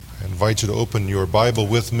invite you to open your Bible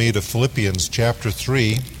with me to Philippians chapter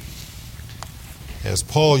 3, as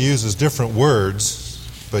Paul uses different words,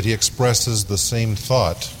 but he expresses the same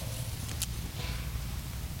thought.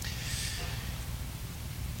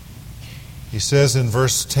 He says in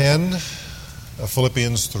verse 10 of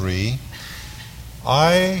Philippians 3,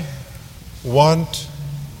 I want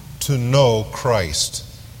to know Christ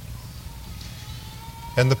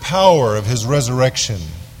and the power of His resurrection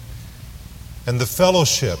and the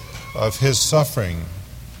fellowship of His suffering,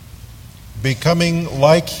 becoming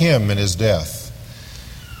like Him in His death,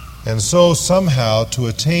 and so somehow to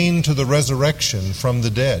attain to the resurrection from the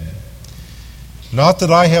dead. Not that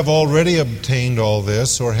I have already obtained all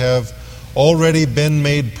this or have already been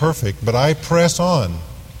made perfect, but I press on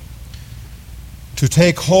to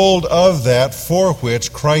take hold of that for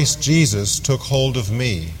which Christ Jesus took hold of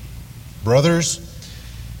me. Brothers,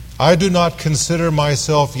 I do not consider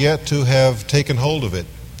myself yet to have taken hold of it.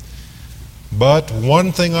 But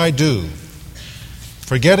one thing I do,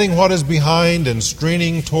 forgetting what is behind and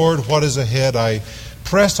straining toward what is ahead, I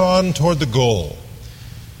press on toward the goal,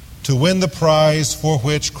 to win the prize for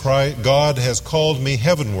which God has called me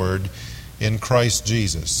heavenward in Christ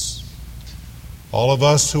Jesus. All of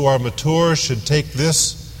us who are mature should take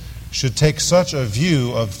such a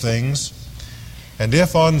view of things, and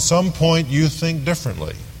if on some point you think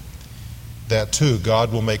differently, that too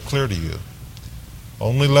God will make clear to you.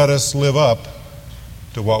 Only let us live up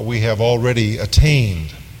to what we have already attained.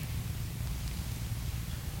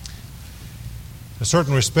 In a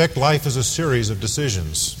certain respect, life is a series of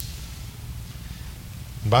decisions.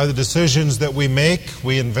 And by the decisions that we make,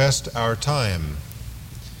 we invest our time.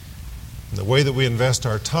 And the way that we invest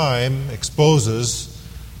our time exposes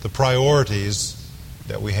the priorities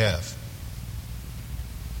that we have.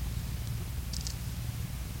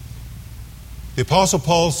 The Apostle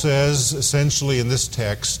Paul says, essentially in this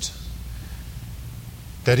text,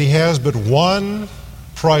 that he has but one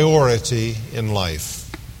priority in life,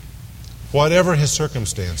 whatever his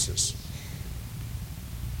circumstances.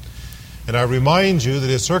 And I remind you that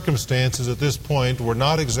his circumstances at this point were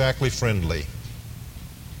not exactly friendly.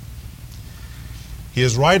 He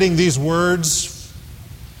is writing these words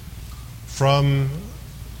from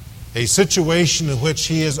a situation in which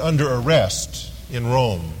he is under arrest in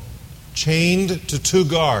Rome, chained to 2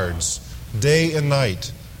 guards day and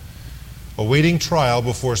night, awaiting trial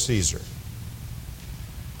before Caesar.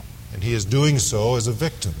 And he is doing so as a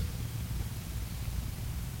victim.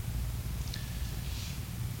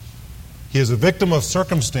 He is a victim of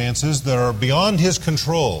circumstances that are beyond his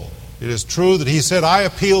control. It is true that he said, I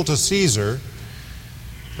appeal to Caesar,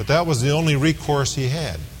 but that was the only recourse he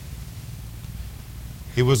had.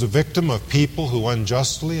 He was a victim of people who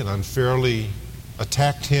unjustly and unfairly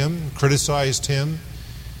attacked him, criticized him,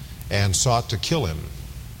 and sought to kill him.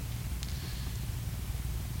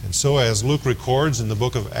 And so, as Luke records in the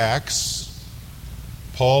book of Acts,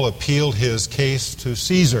 Paul appealed his case to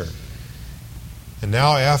Caesar. And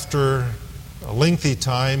now, after a lengthy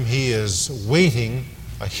time, he is waiting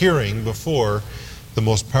a hearing before the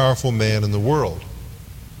most powerful man in the world.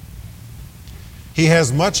 He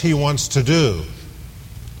has much he wants to do.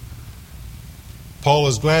 Paul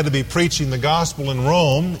is glad to be preaching the gospel in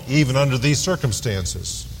Rome, even under these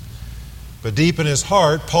circumstances. But deep in his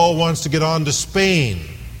heart, Paul wants to get on to Spain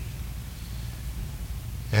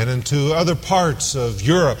and into other parts of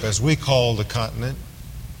Europe, as we call the continent.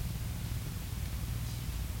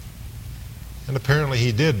 And apparently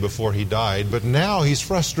he did before he died, but now he's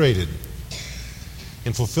frustrated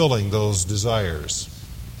in fulfilling those desires.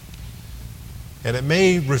 And it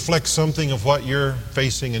may reflect something of what you're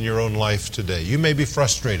facing in your own life today. You may be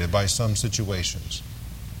frustrated by some situations.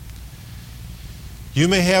 You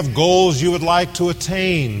may have goals you would like to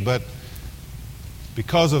attain, but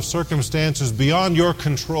because of circumstances beyond your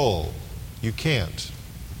control, you can't.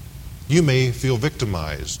 You may feel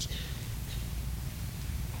victimized.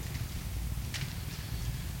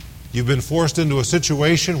 You've been forced into a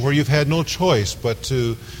situation where you've had no choice but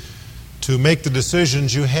to make the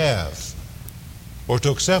decisions you have, or to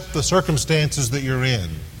accept the circumstances that you're in.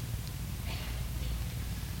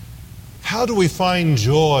 How do we find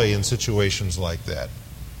joy in situations like that?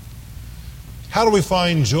 How do we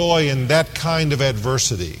find joy in that kind of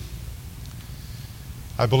adversity?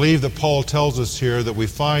 I believe that Paul tells us here that we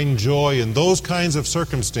find joy in those kinds of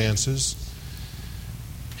circumstances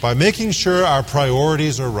by making sure our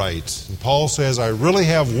priorities are right. And Paul says, I really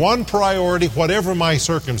have one priority, whatever my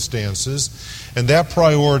circumstances, and that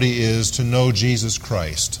priority is to know Jesus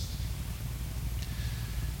Christ.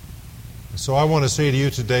 So I want to say to you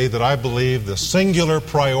today that I believe the singular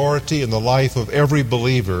priority in the life of every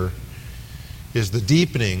believer is the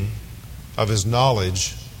deepening of his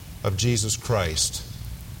knowledge of Jesus Christ.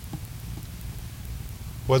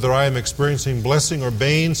 Whether I am experiencing blessing or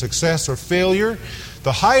bane, success or failure,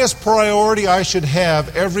 the highest priority I should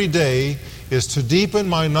have every day is to deepen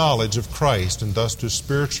my knowledge of Christ and thus to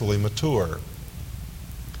spiritually mature.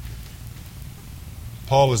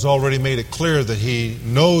 Paul has already made it clear that he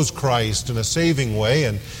knows Christ in a saving way,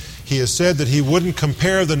 and he has said that he wouldn't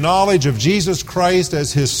compare the knowledge of Jesus Christ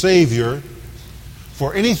as his Savior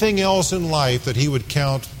for anything else in life that he would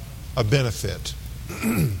count a benefit.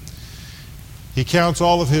 He counts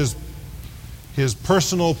all of his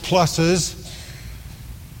personal pluses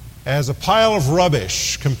as a pile of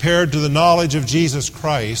rubbish compared to the knowledge of Jesus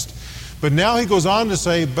Christ. But now he goes on to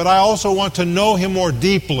say, but I also want to know him more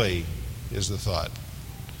deeply, is the thought.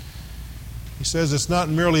 He says it's not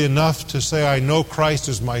merely enough to say I know Christ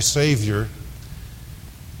as my Savior.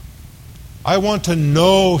 I want to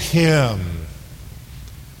know him,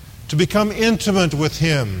 to become intimate with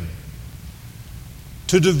him,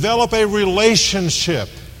 to develop a relationship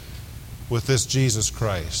with this Jesus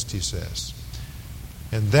Christ, he says.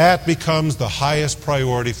 And that becomes the highest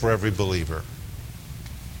priority for every believer.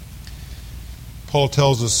 Paul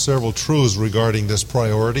tells us several truths regarding this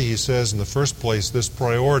priority. He says, in the first place, this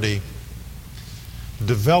priority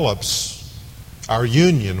develops our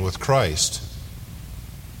union with Christ.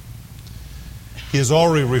 He has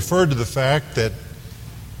already referred to the fact that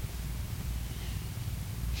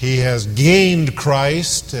he has gained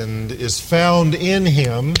Christ and is found in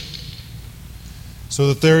him, so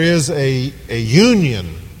that there is a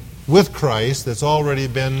union with Christ that's already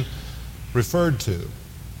been referred to.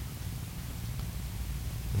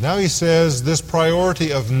 Now he says this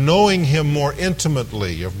priority of knowing him more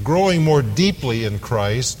intimately, of growing more deeply in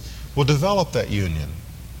Christ, will develop that union.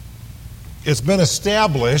 It's been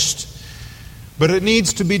established, but it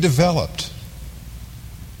needs to be developed.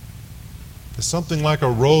 It's something like a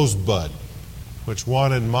rosebud, which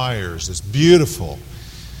one admires. It's beautiful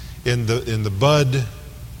in the bud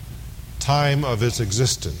time of its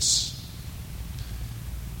existence.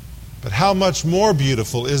 But how much more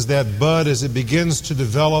beautiful is that bud as it begins to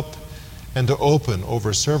develop and to open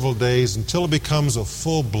over several days until it becomes a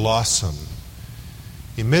full blossom,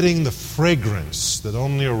 emitting the fragrance that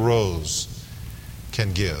only a rose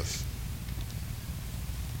can give.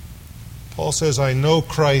 Paul says, I know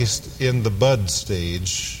Christ in the bud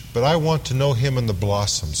stage, but I want to know him in the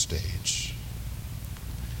blossom stage.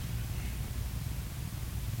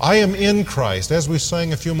 I am in Christ, as we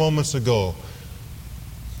sang a few moments ago.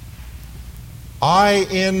 I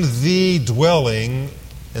in thee dwelling,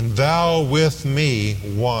 and thou with me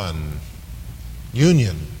one.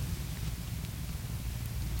 Union.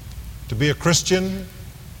 To be a Christian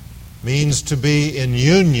means to be in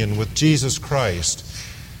union with Jesus Christ.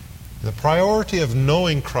 The priority of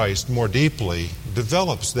knowing Christ more deeply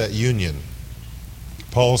develops that union.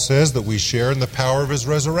 Paul says that we share in the power of his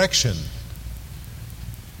resurrection.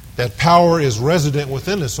 That power is resident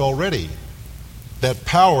within us already. That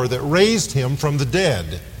power that raised him from the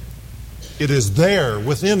dead. It is there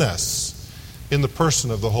within us in the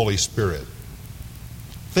person of the Holy Spirit.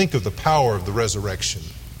 Think of the power of the resurrection.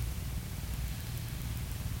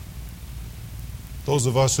 Those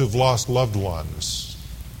of us who've lost loved ones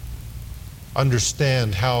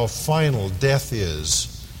understand how final death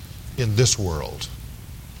is in this world.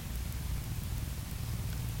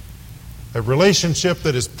 A relationship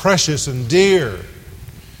that is precious and dear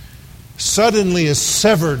suddenly is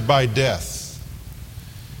severed by death.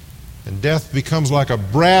 And death becomes like a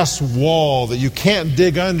brass wall that you can't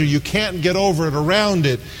dig under, you can't get over it, around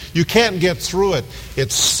it, you can't get through it.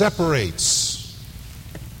 It separates.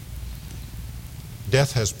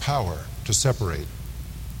 Death has power to separate.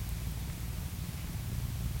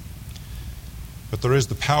 But there is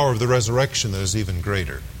the power of the resurrection that is even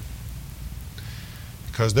greater.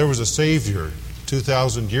 Because there was a Savior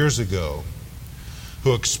 2,000 years ago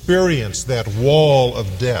who experienced that wall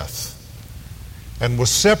of death and was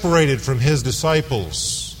separated from his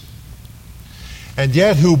disciples, and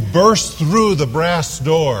yet who burst through the brass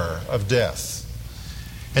door of death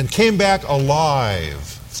and came back alive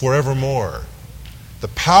forevermore. The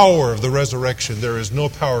power of the resurrection, there is no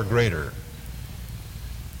power greater.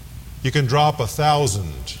 You can drop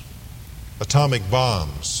 1,000 atomic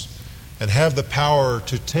bombs and have the power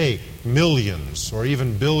to take millions or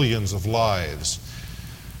even billions of lives.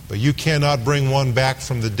 But you cannot bring one back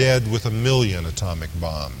from the dead with 1,000,000 atomic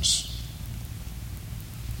bombs.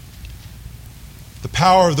 The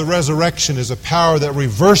power of the resurrection is a power that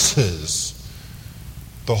reverses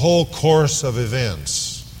the whole course of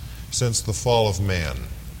events since the fall of man.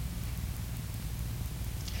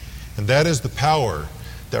 And that is the power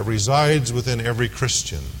that resides within every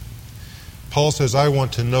Christian. Paul says, I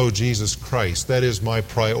want to know Jesus Christ. That is my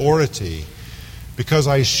priority, because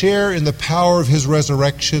I share in the power of His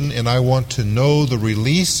resurrection, and I want to know the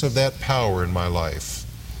release of that power in my life.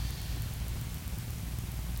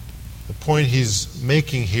 The point he's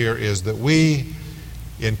making here is that we,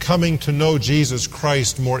 in coming to know Jesus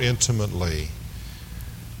Christ more intimately,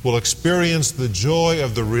 will experience the joy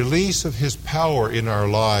of the release of His power in our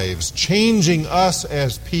lives, changing us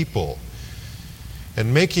as people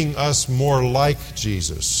and making us more like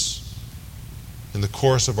Jesus in the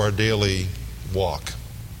course of our daily walk.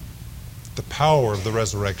 The power of the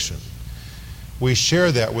resurrection. We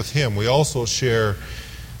share that with Him. We also share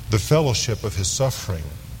the fellowship of His suffering.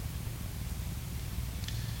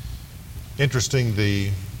 Interesting,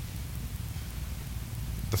 the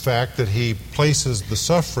fact that He places the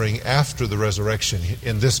suffering after the resurrection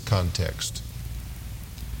in this context.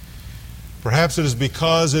 Perhaps it is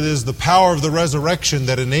because it is the power of the resurrection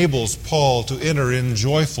that enables Paul to enter in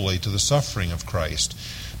joyfully to the suffering of Christ.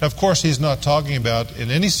 Now, of course, he's not talking about in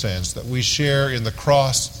any sense that we share in the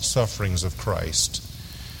cross sufferings of Christ,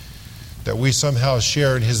 that we somehow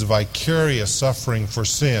share in His vicarious suffering for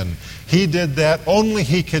sin. He did that. Only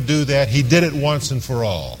He could do that. He did it once and for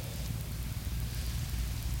all.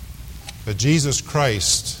 But Jesus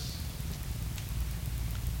Christ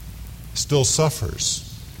still suffers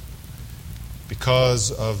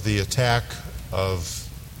because of the attack of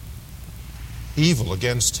evil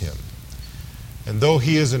against Him. And though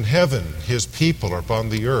He is in heaven, His people are upon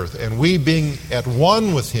the earth, and we, being at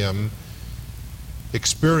one with Him,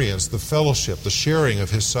 experience the fellowship, the sharing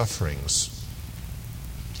of His sufferings.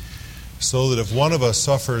 So that if one of us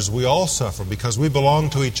suffers, we all suffer, because we belong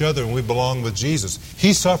to each other and we belong with Jesus.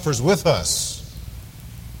 He suffers with us.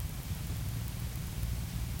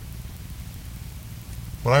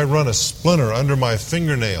 When I run a splinter under my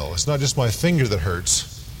fingernail, it's not just my finger that hurts.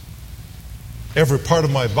 Every part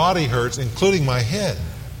of my body hurts, including my head.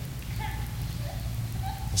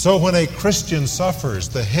 So when a Christian suffers,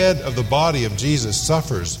 the head of the body of Jesus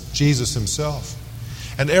suffers, Jesus Himself.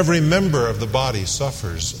 And every member of the body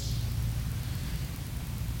suffers.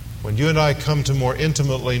 When you and I come to more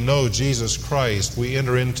intimately know Jesus Christ, we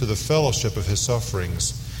enter into the fellowship of His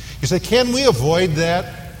sufferings. You say, can we avoid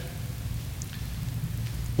that?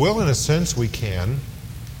 Well, in a sense we can.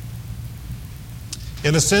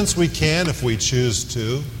 In a sense we can if we choose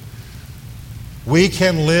to. We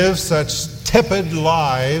can live such tepid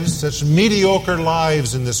lives, such mediocre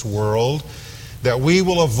lives in this world, that we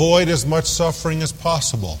will avoid as much suffering as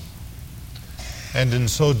possible. And in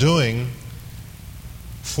so doing,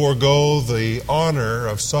 forego the honor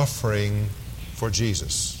of suffering for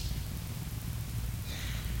Jesus.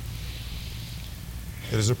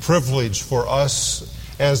 It is a privilege for us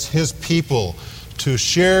as His people to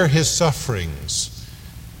share His sufferings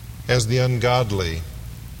as the ungodly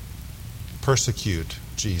persecute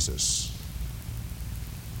Jesus.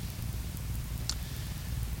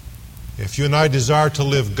 If you and I desire to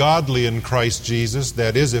live godly in Christ Jesus,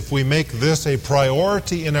 that is, if we make this a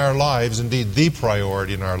priority in our lives, indeed the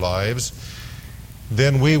priority in our lives,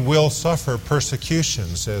 then we will suffer persecution,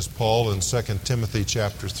 says Paul in 2 Timothy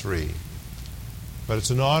chapter 3. But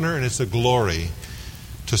it's an honor and it's a glory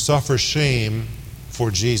to suffer shame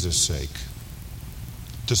for Jesus' sake,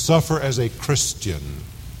 to suffer as a Christian,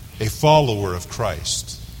 a follower of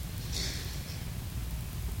Christ.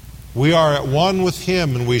 We are at one with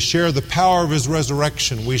Him, and we share the power of His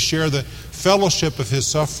resurrection. We share the fellowship of His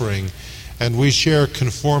suffering, and we share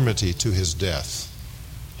conformity to His death.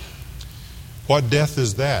 What death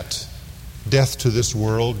is that? Death to this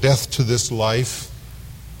world, death to this life.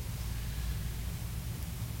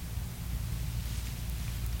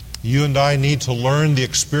 You and I need to learn the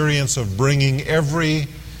experience of bringing every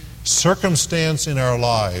circumstance in our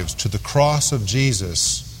lives to the cross of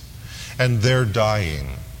Jesus and their dying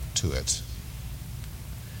to it.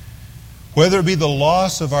 Whether it be the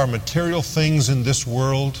loss of our material things in this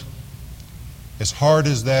world, as hard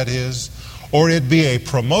as that is, or it be a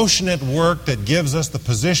promotion at work that gives us the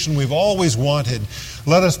position we've always wanted,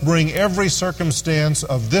 let us bring every circumstance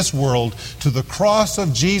of this world to the cross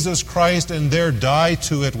of Jesus Christ and there die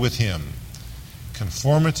to it with Him.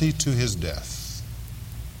 Conformity to His death.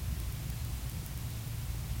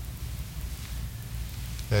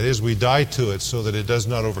 That is, we die to it so that it does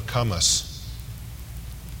not overcome us.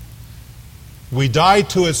 We die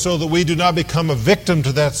to it so that we do not become a victim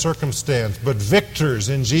to that circumstance, but victors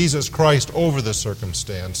in Jesus Christ over the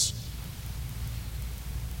circumstance.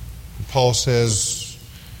 Paul says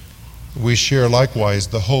we share likewise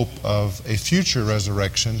the hope of a future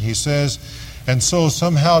resurrection. He says, and so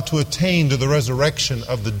somehow to attain to the resurrection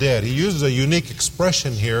of the dead. He uses a unique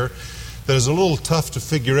expression here that is a little tough to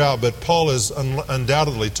figure out, but Paul is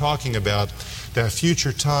undoubtedly talking about that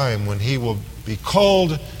future time when he will be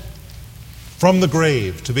called from the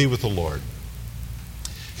grave to be with the Lord.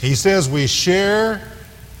 He says we share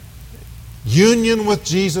union with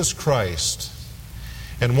Jesus Christ.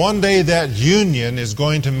 And one day that union is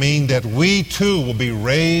going to mean that we too will be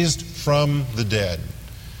raised from the dead.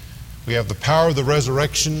 We have the power of the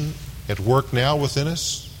resurrection at work now within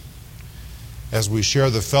us as we share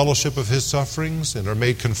the fellowship of His sufferings and are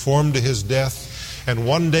made conformed to His death. And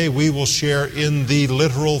one day we will share in the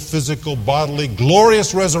literal, physical, bodily,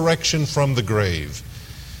 glorious resurrection from the grave.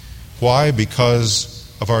 Why?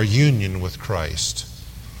 Because of our union with Christ.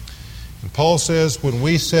 And Paul says when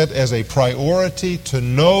we set as a priority to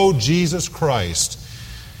know Jesus Christ,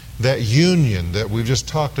 that union that we've just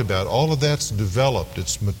talked about, all of that's developed,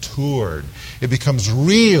 it's matured, it becomes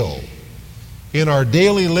real in our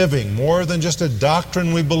daily living, more than just a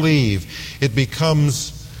doctrine we believe. It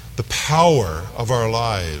becomes the power of our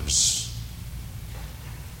lives.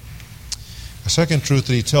 A second truth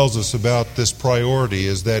that he tells us about this priority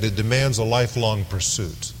is that it demands a lifelong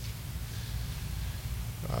pursuit.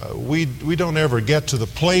 We don't ever get to the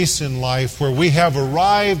place in life where we have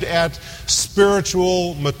arrived at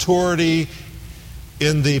spiritual maturity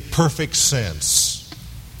in the perfect sense.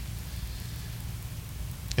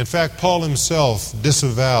 In fact, Paul himself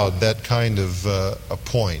disavowed that kind of a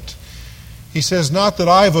point. He says, not that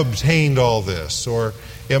I've obtained all this or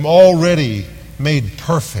am already made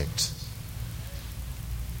perfect.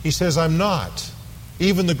 He says, I'm not.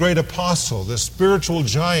 Even the great apostle, the spiritual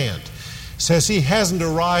giant, says he hasn't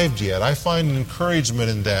arrived yet. I find encouragement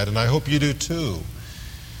in that, and I hope you do too.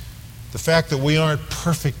 The fact that we aren't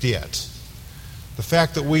perfect yet. The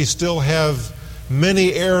fact that we still have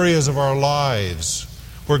many areas of our lives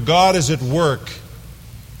where God is at work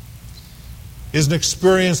is an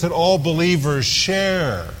experience that all believers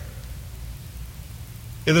share.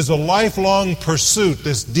 It is a lifelong pursuit,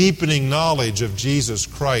 this deepening knowledge of Jesus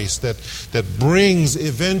Christ that brings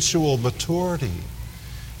eventual maturity.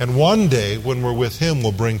 And one day, when we're with Him,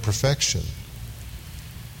 will bring perfection.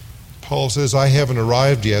 Paul says, I haven't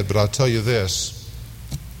arrived yet, but I'll tell you this.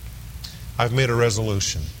 I've made a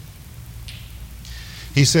resolution.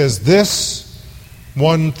 He says, this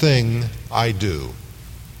one thing I do.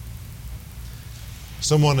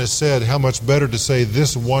 Someone has said, how much better to say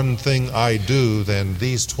this one thing I do than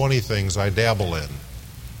these 20 things I dabble in.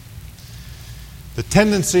 The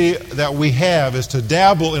tendency that we have is to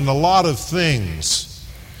dabble in a lot of things.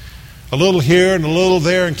 A little here and a little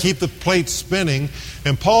there and keep the plate spinning.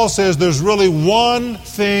 And Paul says there's really one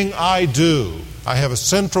thing I do. I have a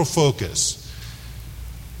central focus.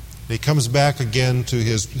 And he comes back again to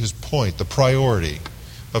his point, the priority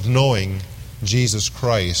of knowing Jesus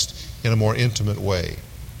Christ in a more intimate way.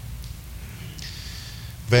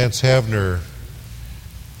 Vance Havner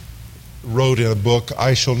wrote in a book,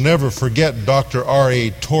 I shall never forget Dr. R.A.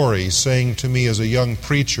 Torrey saying to me as a young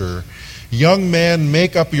preacher, young man,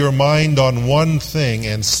 make up your mind on one thing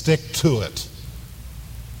and stick to it.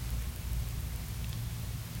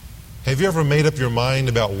 Have you ever made up your mind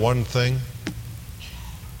about one thing?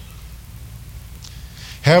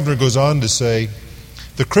 Havner goes on to say,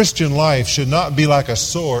 the Christian life should be like a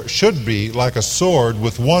sword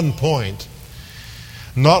with one point,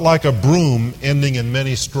 not like a broom ending in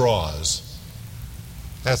many straws.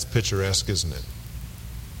 That's picturesque, isn't it?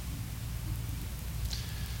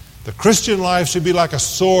 The Christian life should be like a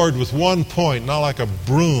sword with one point, not like a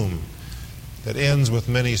broom that ends with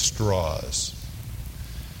many straws.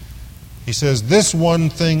 He says, this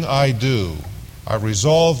one thing I do, I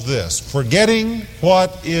resolve this, forgetting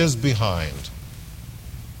what is behind.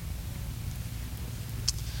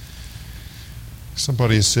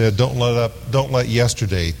 Somebody said, don't let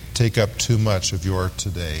yesterday take up too much of your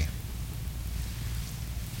today.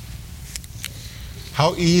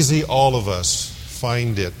 How easy all of us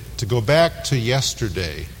find it to go back to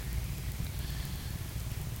yesterday,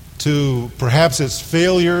 to perhaps its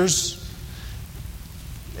failures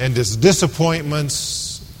and its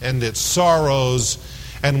disappointments and its sorrows,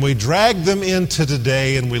 and we drag them into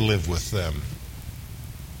today and we live with them.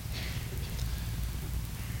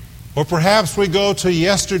 Or perhaps we go to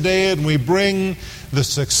yesterday and we bring the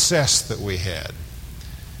success that we had.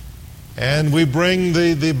 And we bring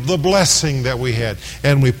the blessing that we had.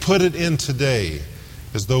 And we put it in today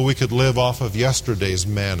as though we could live off of yesterday's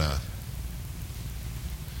manna.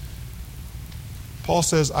 Paul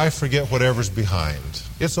says, I forget whatever's behind.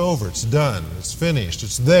 It's over. It's done. It's finished.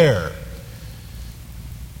 It's there.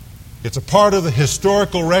 It's a part of the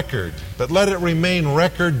historical record, but let it remain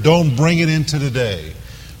record. Don't bring it into today.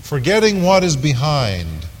 Forgetting what is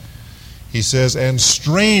behind, he says, and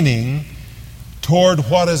straining toward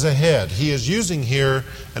what is ahead. He is using here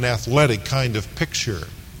an athletic kind of picture.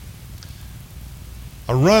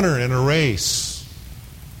 A runner in a race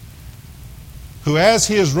who, as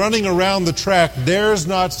he is running around the track, dares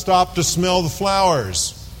not stop to smell the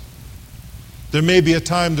flowers. There may be a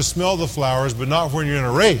time to smell the flowers, but not when you're in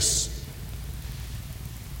a race.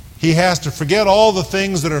 He has to forget all the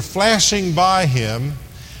things that are flashing by him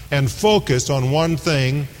and focus on one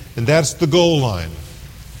thing, and that's the goal line.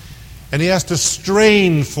 And he has to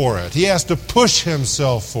strain for it. He has to push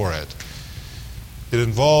himself for it. It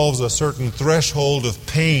involves a certain threshold of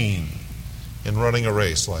pain in running a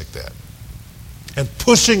race like that. And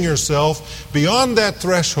pushing yourself beyond that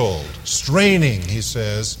threshold, straining, he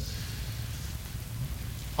says,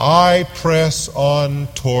 I press on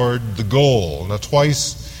toward the goal. Now,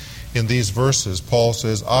 twice in these verses, Paul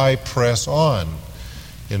says, I press on.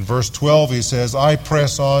 In verse 12, he says, I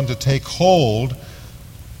press on to take hold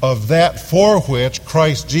of that for which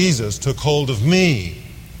Christ Jesus took hold of me.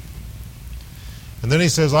 And then he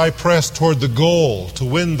says, I press toward the goal to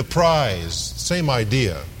win the prize. Same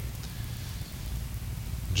idea.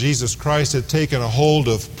 Jesus Christ had taken a hold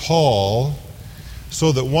of Paul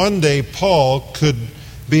so that one day Paul could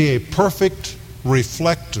be a perfect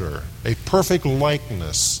reflector, a perfect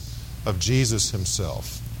likeness of Jesus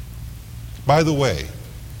himself. By the way,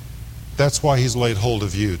 that's why he's laid hold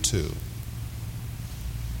of you too.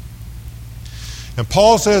 And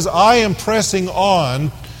Paul says, I am pressing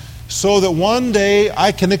on so that one day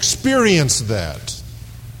I can experience that.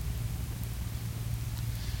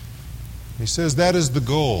 He says that is the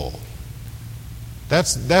goal.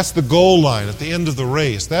 That's the goal line at the end of the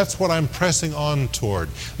race. That's what I'm pressing on toward.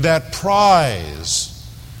 That prize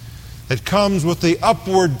that comes with the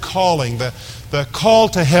upward calling, the call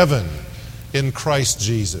to heaven in Christ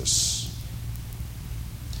Jesus.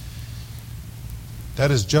 That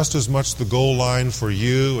is just as much the goal line for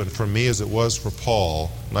you and for me as it was for Paul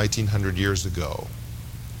 1900 years ago.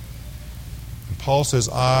 And Paul says,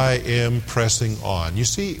 I am pressing on. You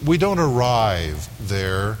see, we don't arrive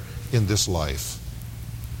there in this life.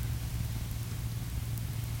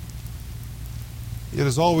 It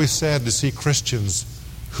is always sad to see Christians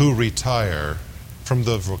who retire from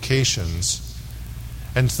the vocations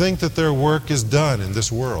and think that their work is done in this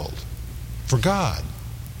world for God.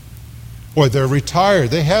 Boy, they're retired.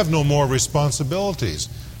 They have no more responsibilities.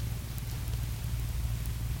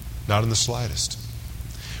 Not in the slightest.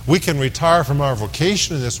 We can retire from our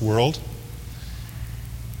vocation in this world,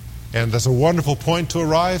 and that's a wonderful point to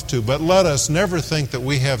arrive to, but let us never think that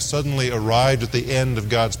we have suddenly arrived at the end of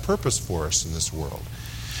God's purpose for us in this world.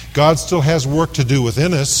 God still has work to do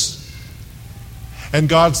within us, and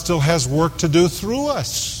God still has work to do through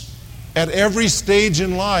us at every stage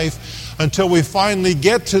in life until we finally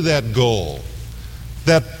get to that goal,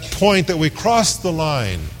 that point that we cross the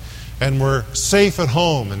line and we're safe at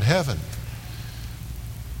home in heaven.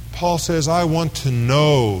 Paul says, I want to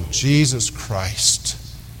know Jesus Christ.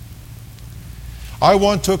 I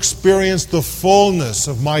want to experience the fullness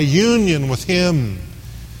of my union with Him,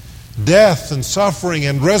 death and suffering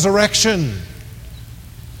and resurrection.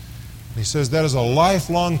 And he says that is a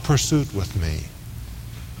lifelong pursuit with me.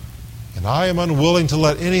 And I am unwilling to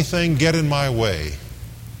let anything get in my way.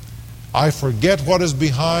 I forget what is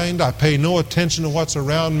behind. I pay no attention to what's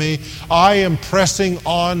around me. I am pressing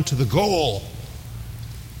on to the goal,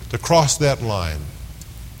 to cross that line.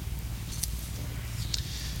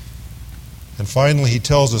 And finally, he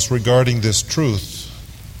tells us regarding this truth,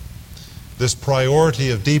 this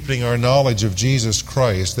priority of deepening our knowledge of Jesus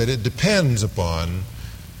Christ, that it depends upon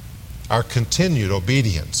our continued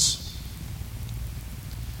obedience.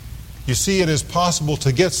 You see, it is possible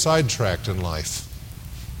to get sidetracked in life.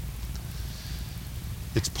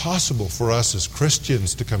 It's possible for us as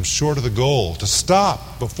Christians to come short of the goal, to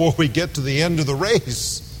stop before we get to the end of the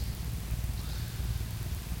race.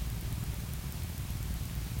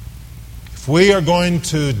 If we are going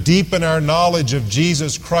to deepen our knowledge of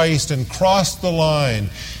Jesus Christ and cross the line,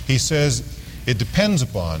 he says, it depends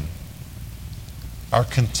upon our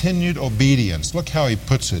continued obedience. Look how he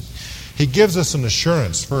puts it. He gives us an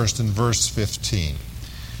assurance first in verse 15.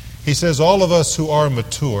 He says, all of us who are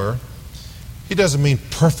mature, he doesn't mean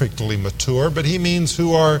perfectly mature, but he means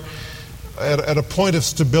who are at a point of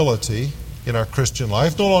stability in our Christian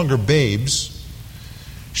life, no longer babes,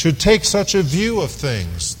 should take such a view of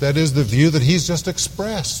things. That is the view that he's just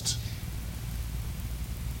expressed.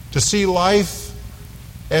 To see life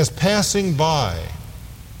as passing by.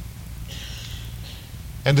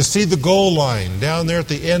 and to see the goal line down there at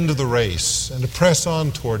the end of the race and to press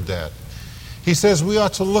on toward that. He says we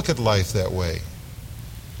ought to look at life that way.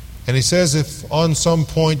 And he says if on some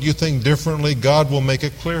point you think differently, God will make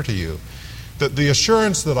it clear to you. That the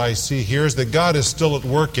assurance that I see here is that God is still at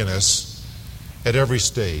work in us at every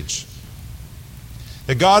stage.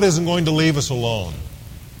 That God isn't going to leave us alone.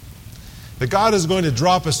 That God is going to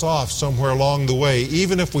drop us off somewhere along the way,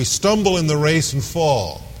 even if we stumble in the race and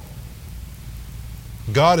fall.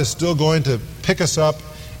 God is still going to pick us up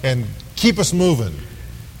and keep us moving.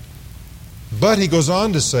 But he goes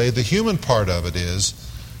on to say the human part of it is,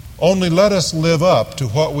 only let us live up to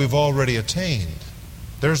what we've already attained.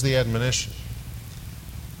 There's the admonition.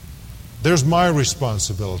 There's my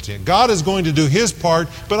responsibility. God is going to do his part,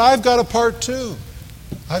 but I've got a part too.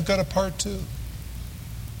 I've got a part too.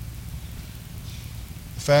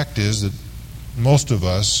 The fact is that most of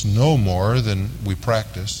us know more than we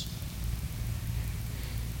practice.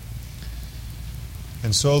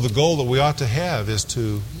 And so the goal that we ought to have is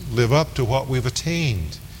to live up to what we've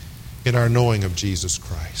attained in our knowing of Jesus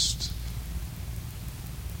Christ.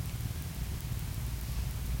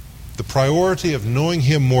 The priority of knowing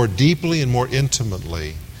him more deeply and more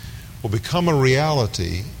intimately will become a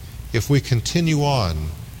reality if we continue on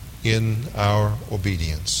in our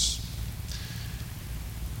obedience.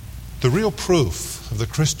 The real proof of the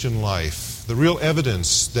Christian life, the real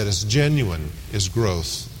evidence that it's genuine, is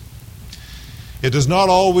growth. It does not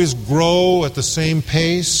always grow at the same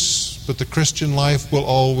pace, but the Christian life will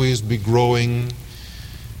always be growing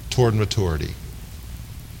toward maturity.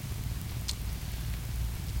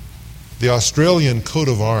 The Australian coat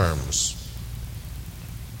of arms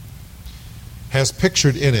has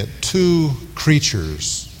pictured in it two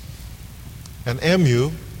creatures. An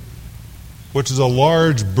emu, which is a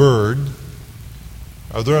large bird,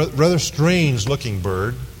 a rather strange-looking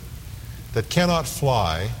bird that cannot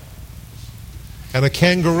fly, and a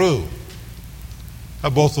kangaroo.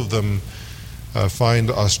 Both of them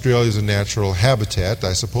find Australia as a natural habitat.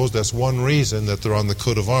 I suppose that's one reason that they're on the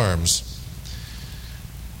coat of arms.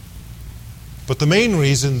 But the main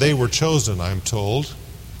reason they were chosen, I'm told,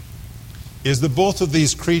 is that both of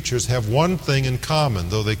these creatures have one thing in common,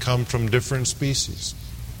 though they come from different species.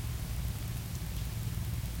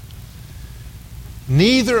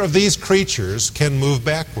 Neither of these creatures can move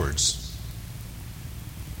backwards.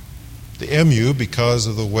 The emu, because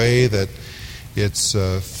of the way that its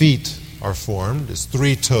feet are formed, is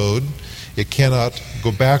three-toed. It cannot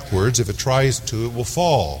go backwards. If it tries to, it will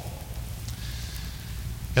fall.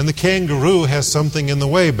 And the kangaroo has something in the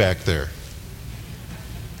way back there,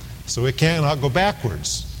 so it cannot go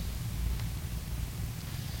backwards.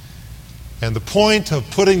 And the point of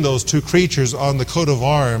putting those two creatures on the coat of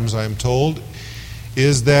arms, I'm told,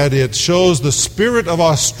 is that it shows the spirit of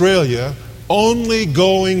Australia only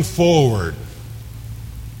going forward.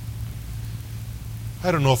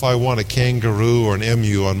 I don't know if I want a kangaroo or an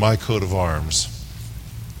emu on my coat of arms,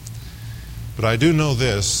 but I do know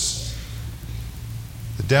this,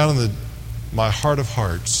 that down in my heart of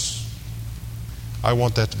hearts, I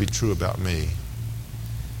want that to be true about me.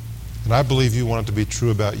 And I believe you want it to be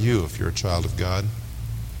true about you if you're a child of God.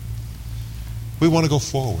 We want to go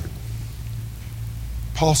forward.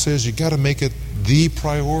 Paul says you've got to make it the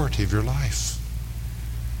priority of your life.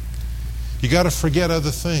 You've got to forget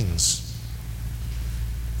other things.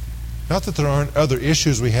 Not that there aren't other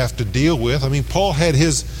issues we have to deal with. I mean, Paul had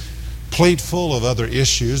his plate full of other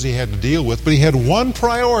issues he had to deal with, but he had one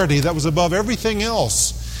priority that was above everything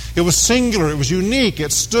else. It was singular, it was unique,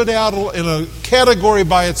 it stood out in a category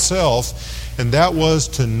by itself, and that was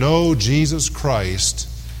to know Jesus Christ,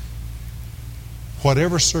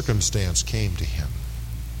 whatever circumstance came to him.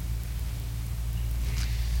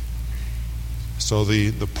 So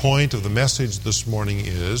the point of the message this morning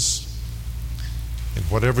is, in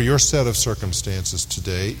whatever your set of circumstances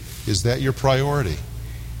today, is that your priority?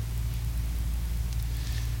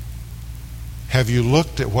 Have you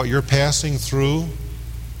looked at what you're passing through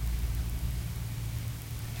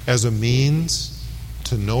as a means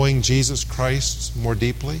to knowing Jesus Christ more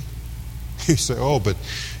deeply? You say, oh, but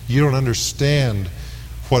you don't understand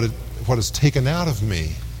what is taken out of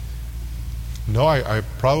me. No, I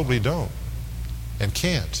probably don't and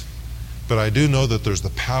can't. But I do know that there's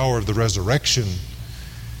the power of the resurrection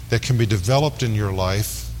that can be developed in your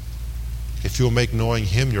life if you'll make knowing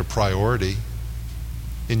Him your priority.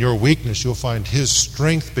 In your weakness, you'll find His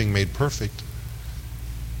strength being made perfect.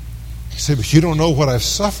 You say, but you don't know what I've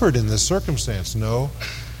suffered in this circumstance. No,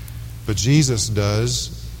 but Jesus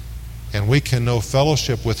does, and we can know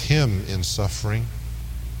fellowship with Him in suffering.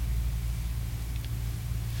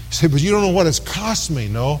 You say, but you don't know what it's cost me.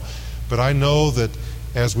 No, but I know that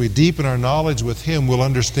as we deepen our knowledge with Him, we'll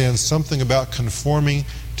understand something about conforming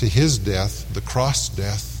to His death, the cross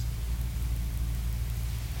death.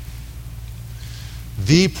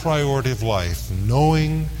 The priority of life,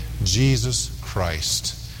 knowing Jesus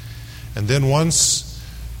Christ. And then once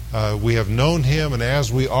we have known Him, and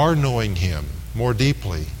as we are knowing Him more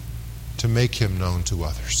deeply, to make Him known to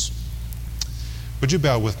others. Would you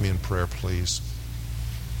bow with me in prayer, please?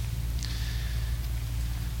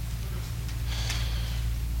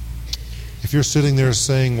 If you're sitting there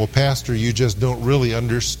saying, well, Pastor, you just don't really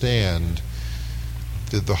understand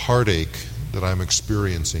the heartache that I'm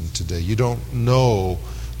experiencing today. You don't know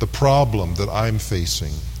the problem that I'm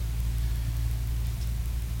facing.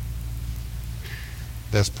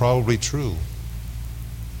 That's probably true.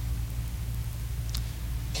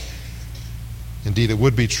 Indeed, it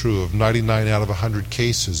would be true of 99 out of 100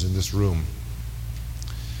 cases in this room.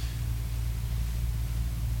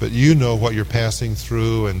 But you know what you're passing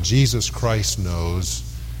through, and Jesus Christ knows.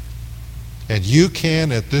 And you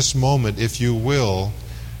can, at this moment, if you will,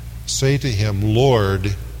 say to Him,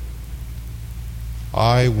 Lord,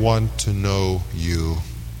 I want to know You.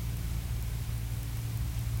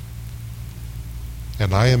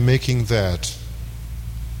 And I am making that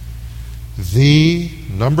the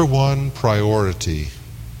number one priority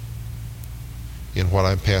in what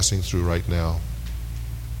I'm passing through right now.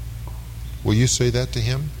 Will you say that to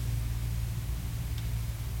Him?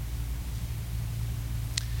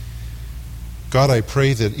 God, I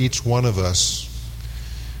pray that each one of us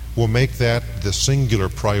will make that the singular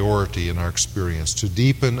priority in our experience, to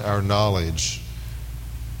deepen our knowledge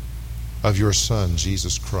of Your Son,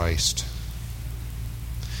 Jesus Christ.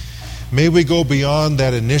 May we go beyond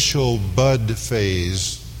that initial bud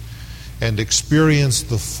phase and experience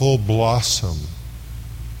the full blossom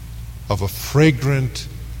of a fragrant,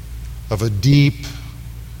 of a deep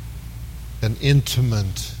and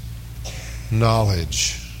intimate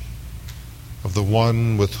knowledge of the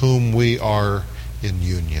one with whom we are in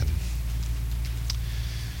union.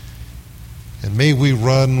 And may we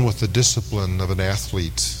run with the discipline of an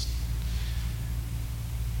athlete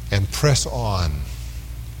and press on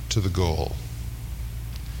to the goal.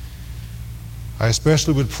 I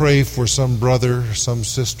especially would pray for some brother, some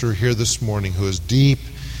sister here this morning who is deep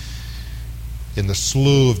in the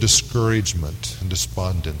slough of discouragement and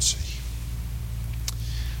despondency.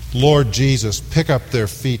 Lord Jesus, pick up their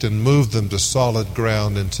feet and move them to solid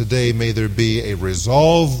ground, and today may there be a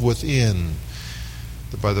resolve within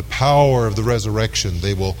that by the power of the resurrection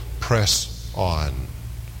they will press on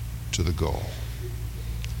to the goal.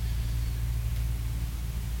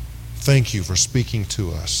 Thank You for speaking to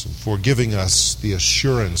us and for giving us the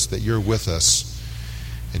assurance that You're with us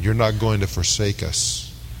and You're not going to forsake us.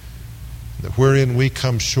 That wherein we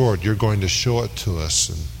come short, You're going to show it to us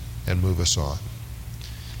and move us on.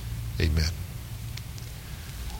 Amen.